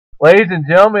Ladies and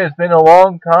gentlemen, it's been a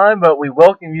long time, but we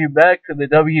welcome you back to the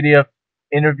WEDF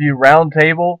Interview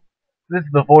Roundtable. This is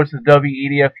the voice of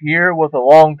WEDF here with a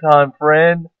longtime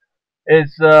friend.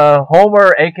 It's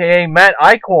Homer, aka Matt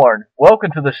Eichorn.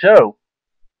 Welcome to the show.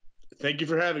 Thank you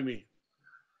for having me.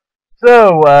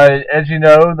 So, as you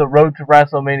know, the road to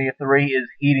WrestleMania 3 is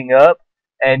heating up,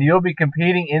 and you'll be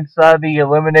competing inside the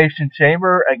Elimination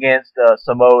Chamber against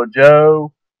Samoa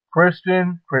Joe,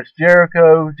 Christian, Chris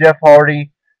Jericho, Jeff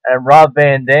Hardy, and Rob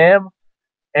Van Dam.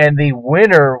 And the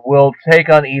winner will take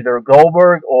on either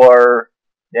Goldberg or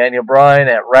Daniel Bryan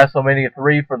at WrestleMania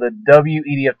 3 for the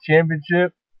WEDF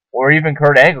Championship, or even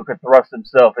Kurt Angle could thrust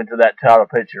himself into that title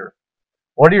picture.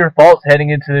 What are your thoughts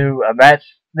heading into a match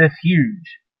this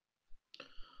huge?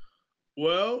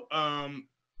 Well,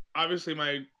 obviously,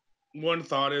 my one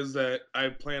thought is that I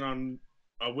plan on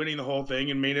winning the whole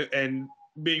thing and and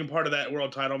being a part of that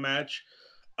world title match.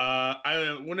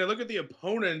 When I look at the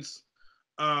opponents,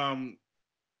 um,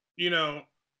 you know,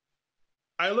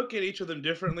 I look at each of them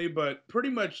differently, but pretty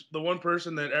much the one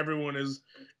person that everyone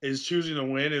is choosing to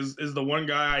win is the one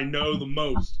guy I know the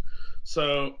most.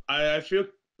 So I feel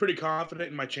pretty confident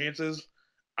in my chances.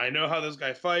 I know how this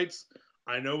guy fights.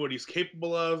 I know what he's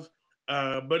capable of.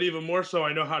 But even more so,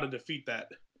 I know how to defeat that.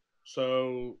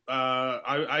 So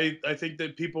I think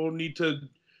that people need to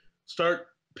start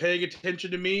paying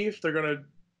attention to me if they're gonna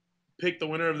pick the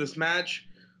winner of this match.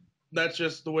 That's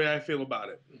just the way I feel about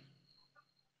it.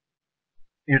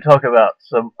 You talk about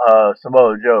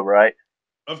Samoa Joe, right?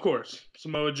 Of course,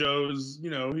 Samoa Joe's,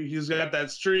 he's got that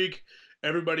streak.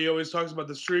 Everybody always talks about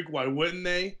the streak. Why wouldn't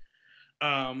they?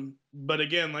 But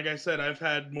again, like I said, I've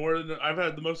had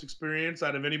the most experience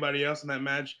out of anybody else in that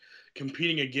match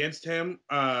competing against him.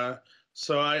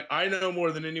 So I know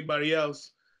more than anybody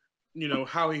else,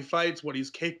 how he fights, what he's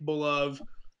capable of,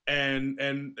 and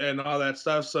all that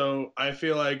stuff. So I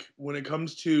feel like when it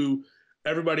comes to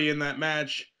everybody in that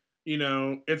match,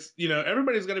 it's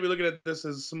everybody's going to be looking at this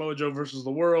as Samoa Joe versus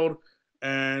the world,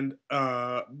 and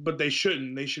but they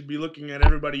shouldn't. They should be looking at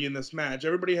everybody in this match.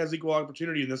 Everybody has equal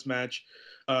opportunity in this match.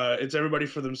 It's everybody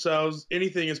for themselves.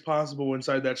 Anything is possible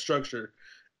inside that structure,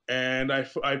 and I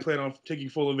plan on taking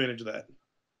full advantage of that.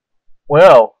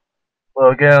 Well,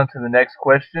 we'll get on to the next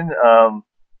question.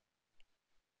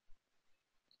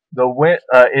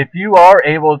 If you are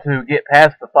able to get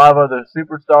past the five other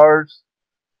superstars,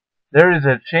 there is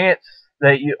a chance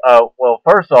that you. Well,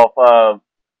 first off,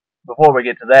 before we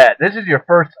get to that, this is your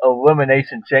first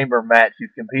Elimination Chamber match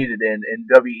you've competed in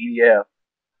WEDF.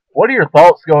 What are your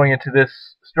thoughts going into this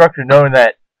structure, knowing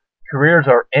that careers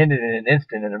are ended in an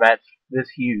instant in a match this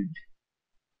huge?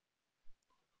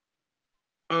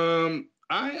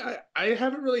 I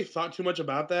haven't really thought too much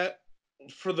about that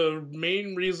for the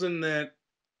main reason that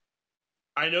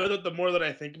I know that the more that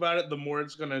I think about it, the more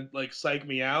it's gonna like psych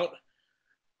me out.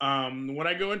 When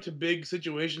I go into big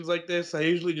situations like this, I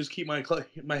usually just keep my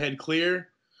head clear.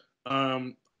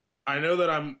 Um, I know that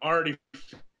I'm already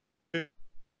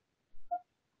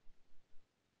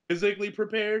physically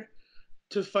prepared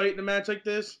to fight in a match like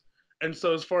this, and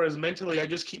so as far as mentally, I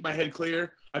just keep my head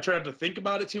clear. I try not to think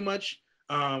about it too much,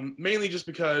 mainly just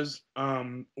because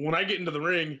when I get into the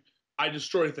ring, I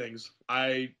destroy things.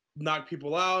 I knock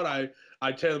people out.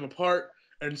 I tear them apart.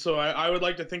 And so I would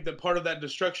like to think that part of that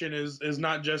destruction is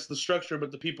not just the structure,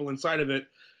 but the people inside of it.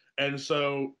 And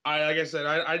so like I said,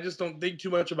 I just don't think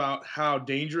too much about how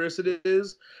dangerous it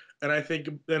is, and I think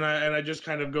and I just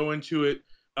kind of go into it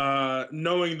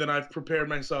knowing that I've prepared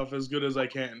myself as good as I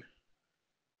can.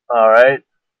 All right.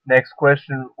 Next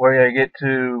question. We're gonna get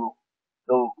to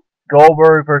the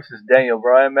Goldberg versus Daniel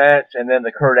Bryan match, and then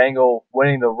the Kurt Angle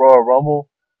winning the Royal Rumble.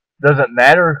 Does it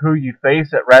matter who you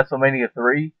face at WrestleMania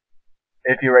 3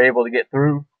 if you're able to get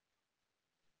through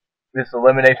this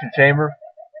Elimination Chamber?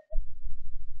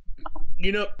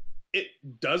 You know, it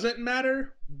doesn't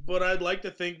matter, but I'd like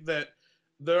to think that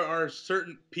there are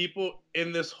certain people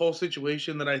in this whole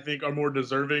situation that I think are more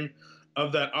deserving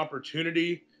of that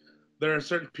opportunity. There are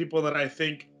certain people that I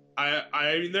think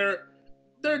I mean there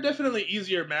are definitely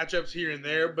easier matchups here and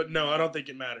there, but no, I don't think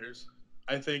it matters.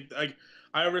 I think like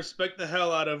I respect the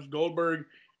hell out of Goldberg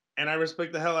and I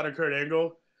respect the hell out of Kurt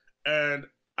Angle, and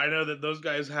I know that those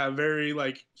guys have very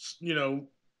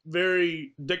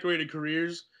very decorated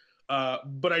careers,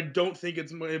 but I don't think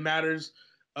it matters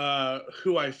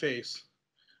who I face.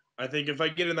 I think if I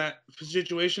get in that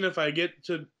situation, if I get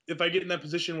in that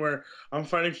position where I'm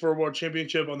fighting for a world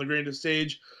championship on the grandest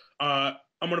stage, I'm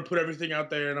gonna put everything out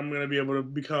there and I'm gonna be able to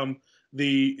become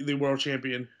the world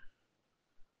champion.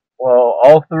 Well,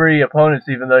 all three opponents,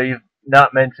 even though you've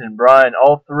not mentioned Bryan,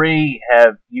 all three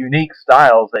have unique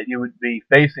styles that you would be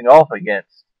facing off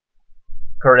against.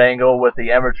 Kurt Angle with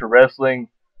the amateur wrestling.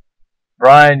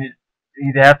 Brian,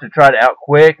 you'd have to try to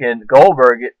outquick, and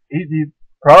Goldberg, he'd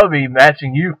probably be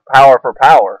matching you power for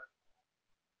power.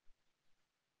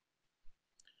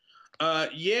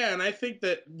 Yeah, and I think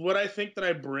that what I think that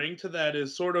I bring to that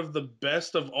is sort of the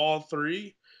best of all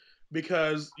three,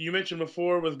 because you mentioned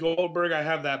before with Goldberg, I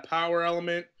have that power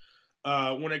element.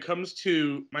 When it comes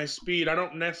to my speed, I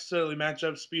don't necessarily match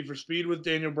up speed for speed with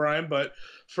Daniel Bryan, but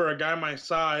for a guy my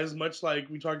size, much like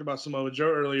we talked about Samoa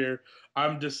Joe earlier,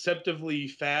 I'm deceptively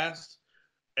fast.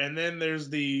 And then there's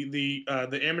the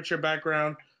amateur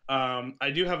background. I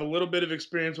do have a little bit of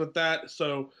experience with that,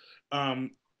 so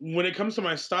when it comes to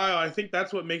my style, I think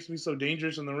that's what makes me so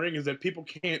dangerous in the ring is that people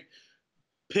can't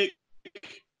pick.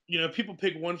 People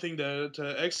pick one thing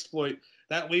to exploit.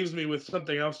 That leaves me with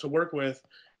something else to work with.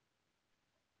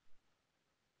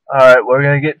 All right, we're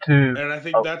gonna get to. And I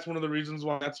think Oh, that's one of the reasons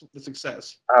why that's the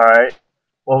success. all right.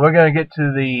 Well, we're gonna get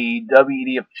to the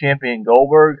WEDF champion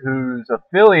Goldberg, who's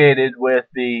affiliated with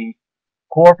the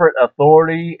corporate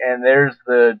authority, and there's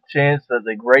the chance that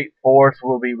the Great Force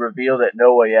will be revealed at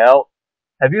No Way Out.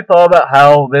 Have you thought about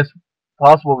how this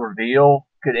possible reveal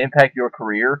could impact your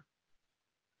career?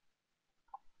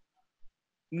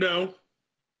 No,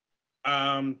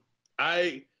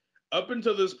 I up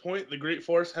until this point, the Great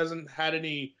Force hasn't had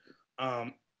any.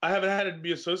 I haven't had to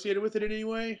be associated with it in any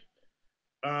way.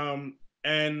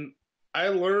 And I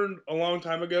learned a long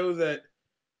time ago that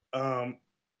um,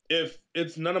 if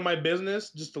it's none of my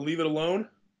business, just to leave it alone.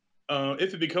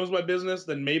 If it becomes my business,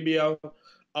 then maybe I'll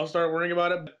start worrying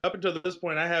about it. But up until this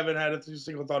point, I haven't had a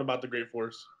single thought about the Great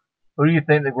Force. Who do you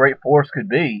think the Great Force could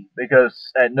be? Because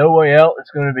at No Way Out,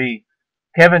 it's going to be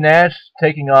Kevin Nash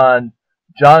taking on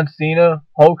John Cena.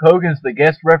 Hulk Hogan's the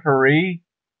guest referee.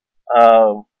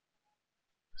 Uh,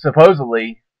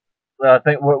 Supposedly, I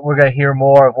think we're going to hear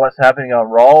more of what's happening on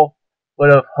Raw.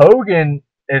 But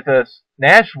if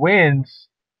Nash wins,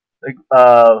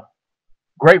 the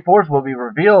Great Force will be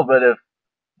revealed. But if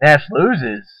Nash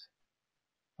loses,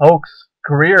 Hulk's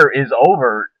career is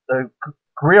over. The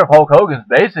career of Hulk Hogan's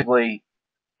basically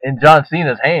in John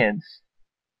Cena's hands.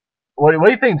 What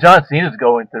do you think John Cena's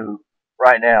going through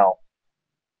right now?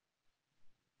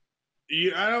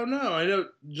 Yeah, I don't know. I know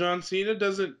John Cena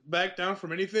doesn't back down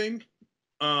from anything.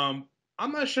 I'm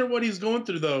not sure what he's going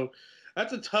through though.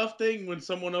 That's a tough thing when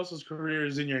someone else's career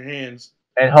is in your hands.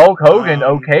 And Hulk Hogan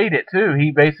Um, okayed it too.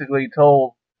 He basically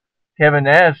told Kevin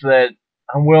Nash that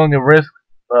I'm willing to risk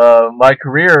my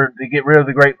career to get rid of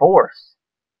the Great Force.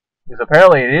 Because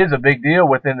apparently it is a big deal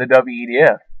within the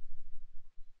WEDF.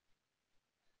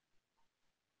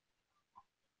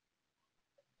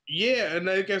 Yeah, and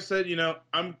like I said,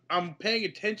 I'm paying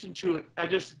attention to it. I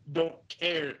just don't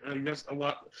care. I guess a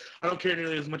lot. I don't care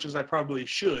nearly as much as I probably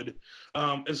should.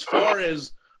 As far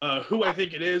as who I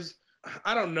think it is,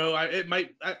 I don't know.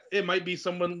 It might be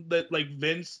someone that like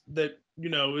Vince. That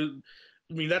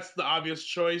I mean, that's the obvious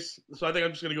choice. So I think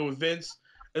I'm just gonna go with Vince.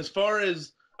 As far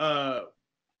as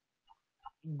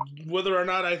whether or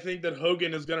not I think that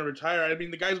Hogan is gonna retire, I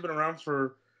mean, the guy's been around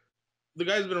for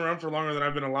longer than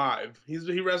I've been alive. He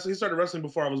started wrestling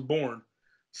before I was born.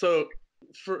 So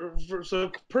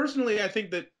so personally, I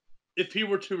think that if he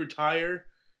were to retire,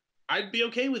 I'd be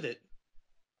okay with it.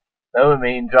 That would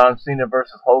mean John Cena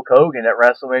versus Hulk Hogan at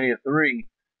WrestleMania 3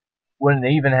 wouldn't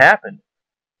even happen.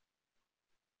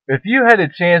 If you had a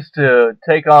chance to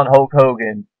take on Hulk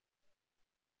Hogan,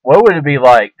 what would it be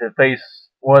like to face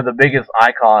one of the biggest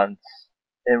icons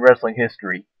in wrestling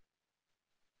history?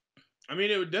 I mean,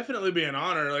 it would definitely be an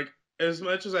honor. Like as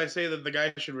much as I say that the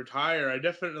guy should retire, I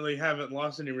definitely haven't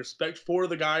lost any respect for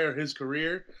the guy or his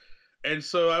career. And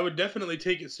so I would definitely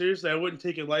take it seriously. I wouldn't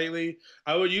take it lightly.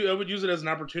 I would use it as an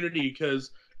opportunity because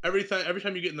every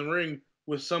time you get in the ring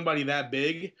with somebody that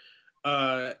big,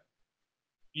 uh,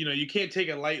 you can't take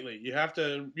it lightly. You have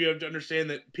to understand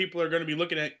that people are going to be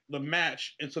looking at the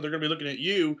match, and so they're going to be looking at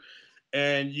you,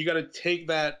 and you got to take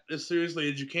that as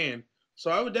seriously as you can.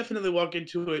 So I would definitely walk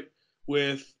into it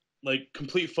with like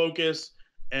complete focus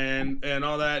and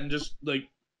all that, and just like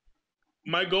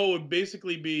my goal would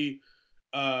basically be,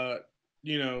 uh,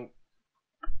 you know,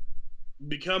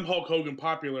 become Hulk Hogan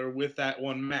popular with that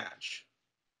one match.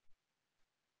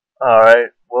 Alright,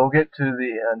 we'll get to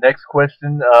the next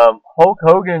question. Hulk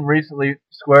Hogan recently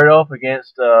squared off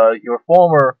against your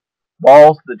former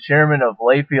boss, the chairman of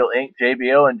Layfield Inc.,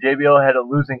 JBL, and JBL had a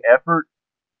losing effort.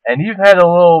 And you've had a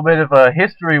little bit of a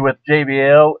history with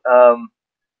JBL.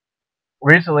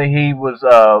 Recently, he was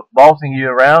bossing you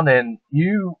around, and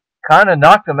you kind of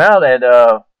knocked him out at,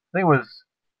 I think it was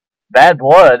Bad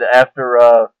Blood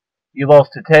after you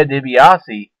lost to Ted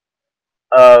DiBiase.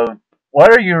 Uh,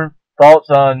 what are your thoughts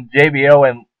on JBL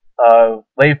and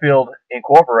Layfield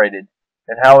Incorporated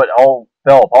and how it all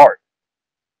fell apart.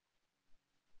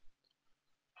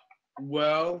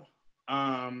 Well,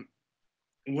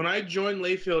 when I joined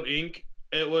Layfield Inc,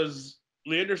 it was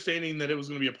the understanding that it was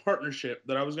going to be a partnership,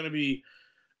 that I was going to be,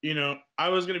 I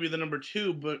was going to be the number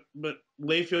two, but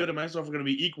Layfield and myself were going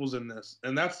to be equals in this,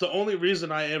 and that's the only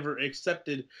reason I ever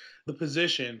accepted the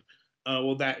position.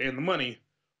 Well, that and the money,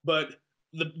 but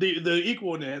the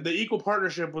equal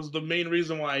partnership was the main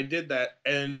reason why I did that.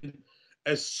 And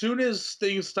as soon as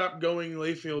things stopped going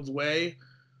Layfield's way,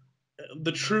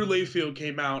 the true Layfield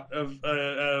came out of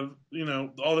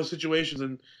all the situations,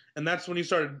 and that's when he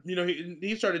started,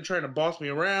 he started trying to boss me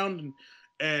around,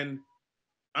 and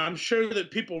I'm sure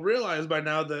that people realize by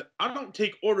now that I don't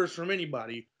take orders from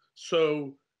anybody.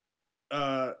 So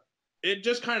uh, it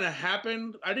just kind of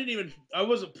happened. I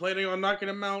wasn't planning on knocking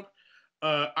him out.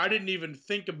 I didn't even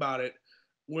think about it.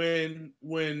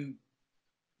 When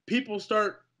people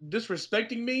start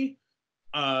disrespecting me,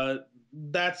 uh,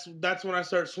 that's when I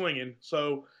start swinging.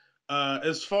 So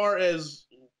as far as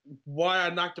why I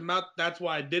knocked him out, that's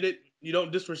why I did it. You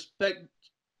don't disrespect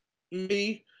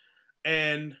me,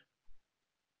 and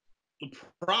the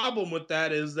problem with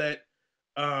that is that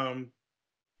um,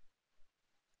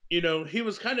 he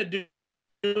was kind of doing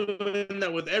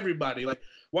that with everybody. Like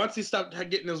once he stopped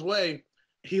getting his way,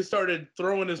 he started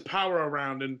throwing his power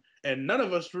around, and none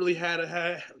of us really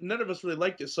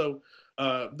liked it. So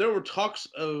there were talks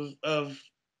of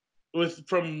with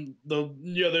from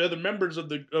the other members of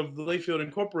the Layfield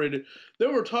Incorporated.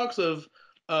 There were talks of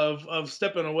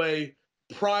stepping away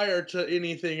prior to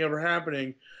anything ever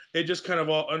happening. It just kind of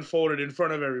all unfolded in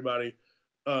front of everybody.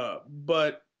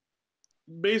 But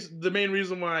the main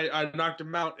reason why I knocked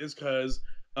him out is because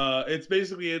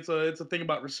it's a thing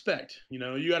about respect. You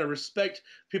got to respect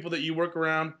people that you work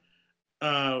around.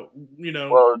 Uh,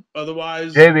 Well,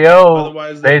 otherwise, JBL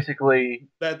otherwise that basically,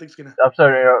 bad things can. I'm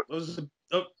sorry, I was just,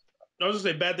 oh, I was just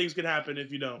saying bad things can happen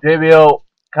if you don't. JBL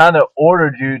kind of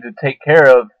ordered you to take care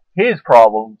of his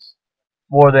problems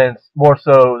more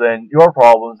so than your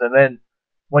problems. And then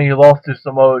when you lost to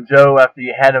Samoa Joe after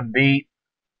you had him beat,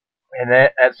 and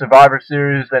at Survivor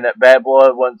Series and at Bad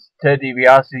Blood, once Ted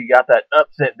DiBiase got that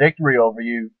upset victory over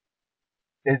you,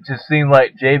 it just seemed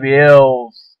like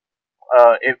JBL's.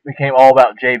 It became all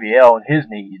about JBL and his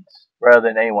needs rather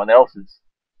than anyone else's.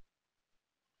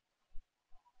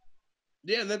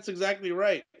 Yeah, that's exactly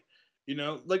right.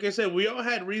 Like I said, we all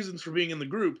had reasons for being in the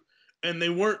group, and they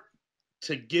weren't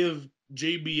to give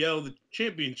JBL the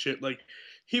championship. Like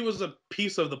he was a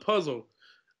piece of the puzzle.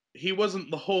 He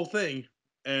wasn't the whole thing.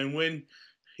 And when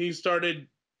he started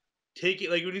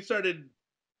when he started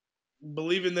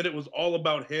believing that it was all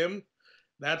about him,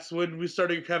 that's when we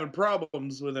started having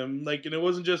problems with him. Like, and it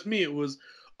wasn't just me; it was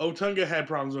Otunga had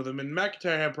problems with him, and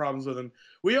McIntyre had problems with him.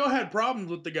 We all had problems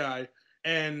with the guy,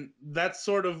 and that's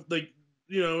sort of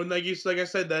and like I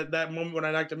said, that moment when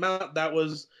I knocked him out, that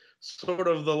was sort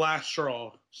of the last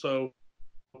straw. So,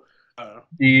 uh,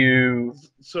 Do you,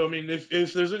 I mean, if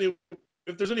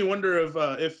there's any wonder of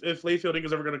if Layfield Inc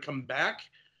is ever going to come back,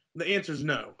 the answer is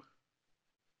no.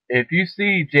 if you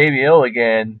see JBL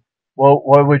again,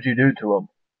 what would you do to him?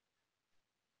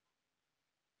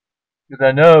 Because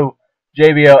I know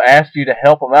JBL asked you to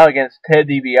help him out against Ted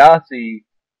DiBiase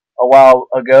a while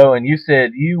ago, and you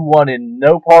said you wanted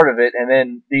no part of it, and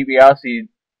then DiBiase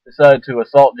decided to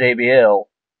assault JBL.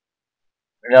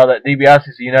 Now that DiBiase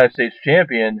is the United States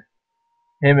champion,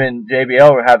 him and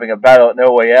JBL are having a battle at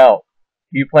No Way Out.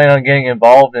 Do you plan on getting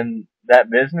involved in that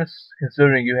business,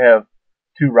 considering you have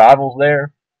two rivals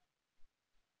there?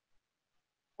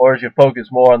 Or is your focus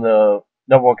more on the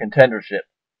number one contendership?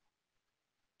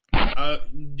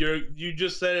 You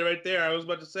just said it right there. I was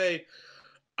about to say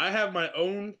I have my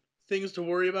own things to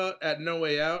worry about at No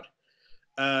Way Out.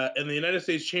 And the United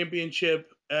States Championship,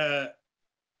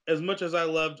 as much as I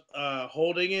loved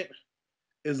holding it,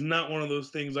 is not one of those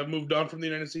things. I've moved on from the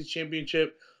United States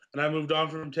Championship, and I moved on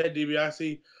from Ted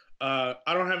DiBiase. I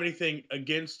don't have anything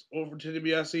against over Ted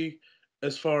DiBiase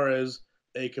as far as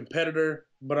a competitor,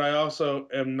 but I also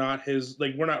am not his.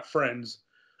 Like we're not friends.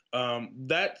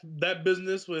 That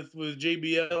business with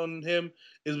JBL and him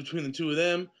is between the two of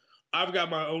them. I've got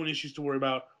my own issues to worry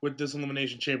about with this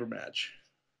Elimination Chamber match.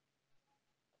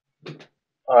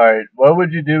 Alright, what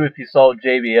would you do if you saw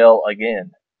JBL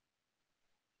again?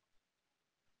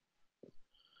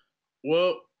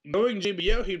 Well, knowing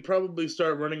JBL, he'd probably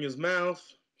start running his mouth,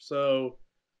 so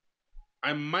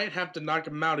I might have to knock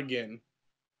him out again.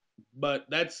 But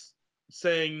that's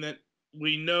saying that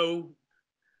we know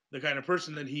the kind of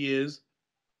person that he is.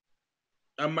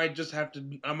 I might just have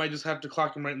to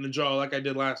clock him right in the jaw like I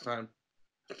did last time.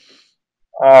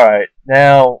 All right,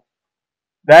 now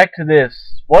back to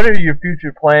this. What are your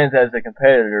future plans as a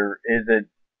competitor?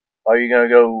 Are you going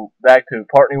to go back to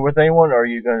partnering with anyone, or are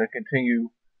you going to continue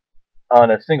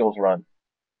on a singles run?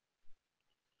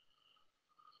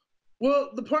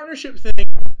 Well, the partnership thing,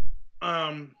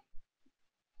 um,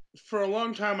 for a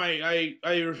long time, I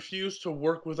refused to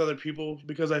work with other people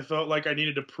because I felt like I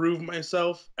needed to prove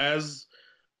myself as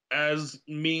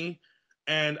me,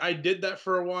 and I did that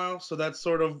for a while. So that's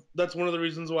one of the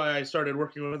reasons why I started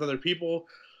working with other people.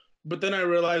 But then I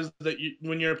realized that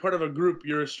when you're a part of a group,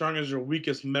 you're as strong as your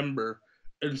weakest member,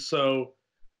 and so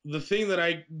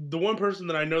the one person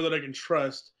that I know that I can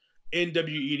trust in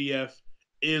WEDF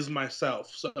is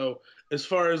myself. So as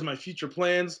far as my future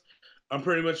plans, I'm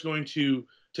pretty much going to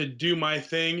do my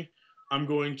thing. I'm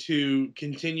going to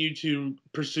continue to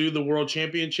pursue the world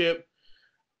championship,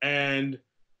 and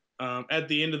at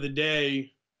the end of the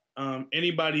day,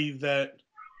 anybody that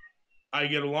I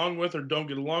get along with or don't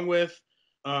get along with,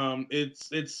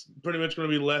 it's pretty much going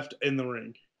to be left in the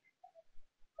ring.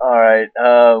 All right.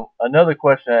 Another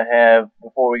question I have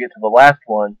before we get to the last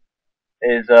one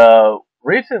is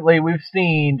recently we've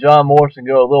seen John Morrison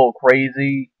go a little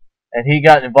crazy, and he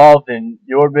got involved in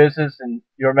your business and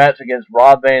your match against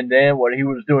Rob Van Dam, where he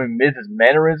was doing Miz's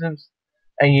mannerisms,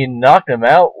 and you knocked him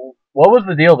out. What was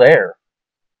the deal there?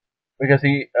 Because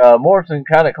Morrison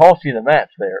kind of cost you the match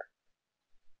there.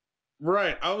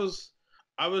 Right. I was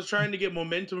trying to get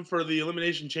momentum for the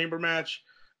Elimination Chamber match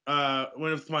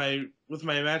with my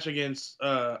match against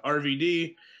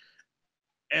RVD,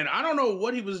 and I don't know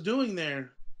what he was doing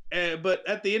there. But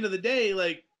at the end of the day,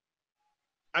 like,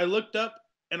 I looked up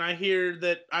and I hear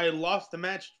that I lost the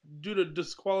match due to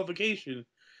disqualification.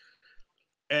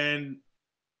 And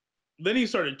then he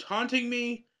started taunting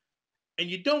me, and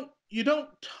you don't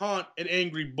taunt an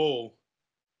angry bull,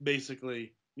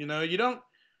 basically. You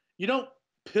don't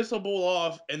piss a bull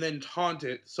off and then taunt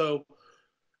it. So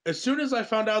as soon as I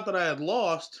found out that I had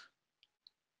lost,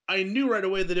 I knew right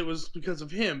away that it was because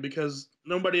of him, because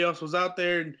nobody else was out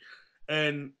there,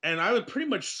 and I would pretty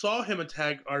much saw him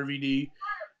attack RVD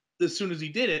as soon as he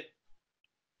did it.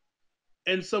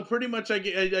 And so pretty much I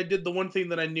did the one thing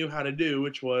that I knew how to do,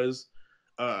 which was,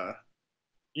 uh,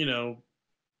 you know,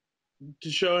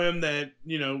 to show him that,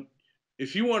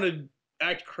 if you want to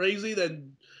act crazy,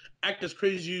 then act as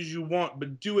crazy as you want,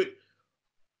 but do it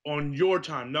on your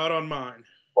time, not on mine.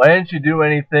 Why didn't you do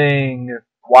anything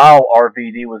while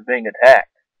RVD was being attacked?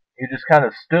 You just kind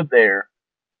of stood there.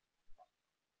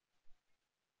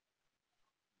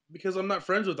 Because I'm not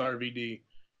friends with RVD.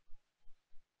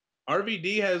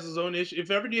 RVD has his own issue. If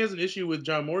RVD has an issue with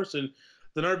John Morrison,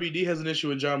 then RVD has an issue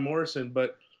with John Morrison.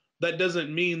 But that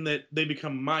doesn't mean that they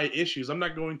become my issues. I'm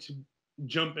not going to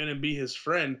jump in and be his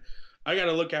friend. I got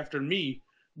to look after me,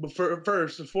 but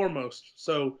first and foremost.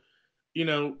 So,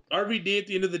 RVD at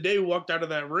the end of the day walked out of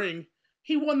that ring.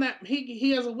 He won that.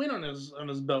 He has a win on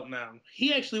his belt now.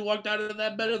 He actually walked out of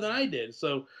that better than I did.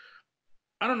 So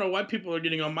I don't know why people are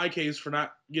getting on my case for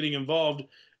not getting involved,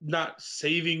 not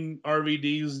saving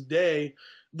RVD's day.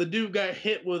 The dude got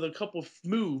hit with a couple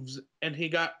moves and he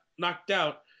got knocked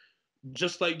out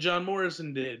just like John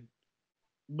Morrison did.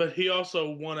 But he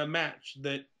also won a match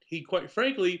that he, quite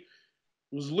frankly,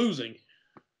 was losing.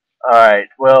 All right.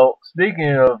 Well,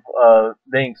 speaking of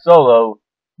being solo,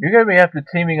 you're going to be after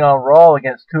teaming on Raw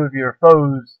against two of your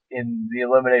foes in the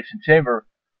Elimination Chamber.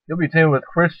 You'll be teaming with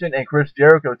Christian and Chris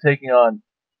Jericho taking on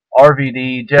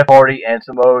RVD, Jeff Hardy, and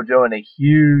Samoa Joe in a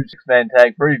huge six-man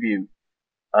tag preview.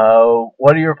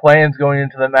 What are your plans going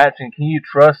into the match, and can you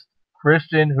trust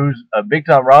Christian, who's a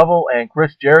big-time rival, and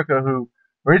Chris Jericho, who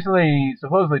recently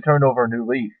supposedly turned over a new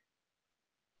leaf?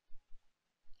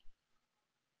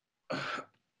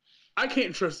 I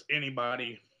can't trust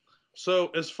anybody. So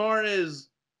as far as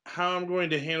how I'm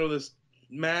going to handle this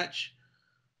match,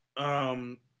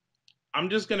 um, I'm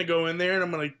just gonna go in there and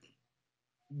I'm gonna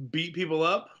beat people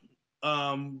up.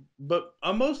 But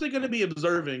I'm mostly gonna be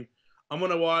observing. I'm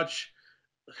gonna watch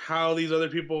how these other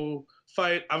people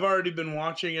fight. I've already been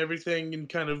watching everything and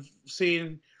kind of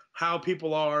seeing how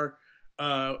people are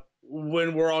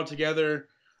when we're all together.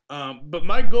 But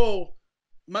my goal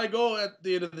at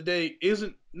the end of the day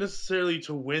isn't necessarily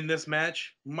to win this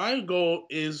match. My goal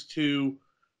is to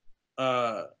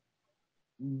uh,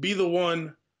 be the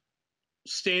one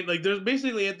stand like there's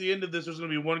basically at the end of this there's going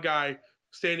to be one guy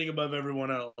standing above everyone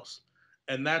else,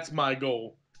 and that's my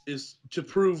goal, is to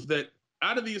prove that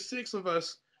out of these six of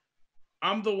us,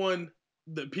 I'm the one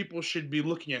that people should be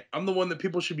looking at. I'm the one that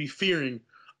people should be fearing.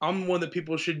 I'm the one that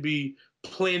people should be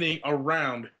planning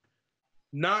around.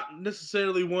 not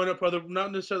necessarily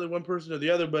not necessarily one person or the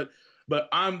other, but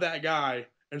I'm that guy,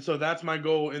 and so that's my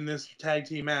goal in this tag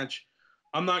team match.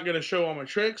 I'm not gonna show all my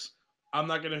tricks. I'm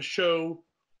not gonna show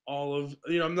all of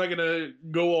I'm not gonna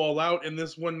go all out in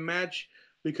this one match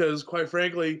because, quite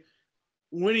frankly,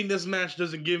 winning this match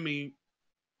doesn't give me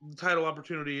the title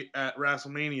opportunity at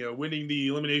WrestleMania. Winning the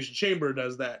Elimination Chamber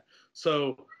does that.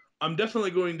 So I'm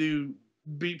definitely going to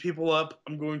beat people up.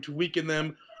 I'm going to weaken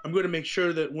them. I'm going to make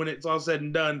sure that when it's all said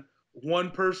and done, one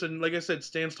person, like I said,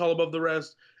 stands tall above the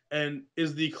rest and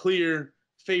is the clear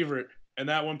favorite. And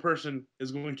that one person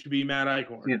is going to be Matt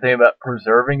So Eichorn. you think about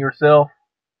preserving yourself?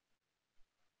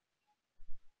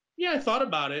 Yeah, I thought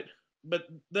about it, but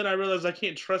then I realized I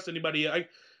can't trust anybody.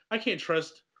 I can't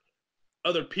trust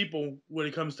other people when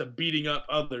it comes to beating up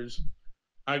others.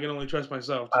 I can only trust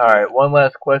myself to All do right, that. one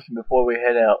last question before we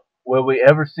head out. Will we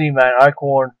ever see Matt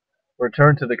Eichorn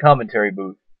return to the commentary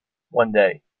booth one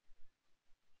day?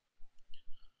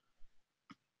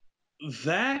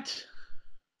 That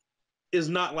is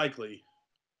not likely,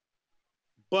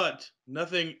 but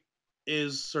nothing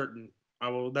is certain.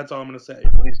 That's all I'm going to say.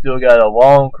 We still got a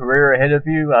long career ahead of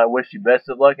you. I wish you best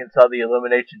of luck inside the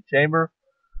Elimination Chamber.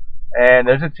 And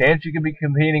there's a chance you could be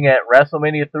competing at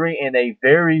WrestleMania 3 in a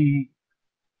very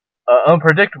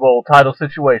unpredictable title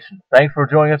situation. Thanks for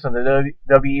joining us on the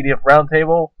WEDF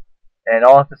Roundtable. And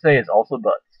all I have to say is also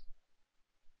butts.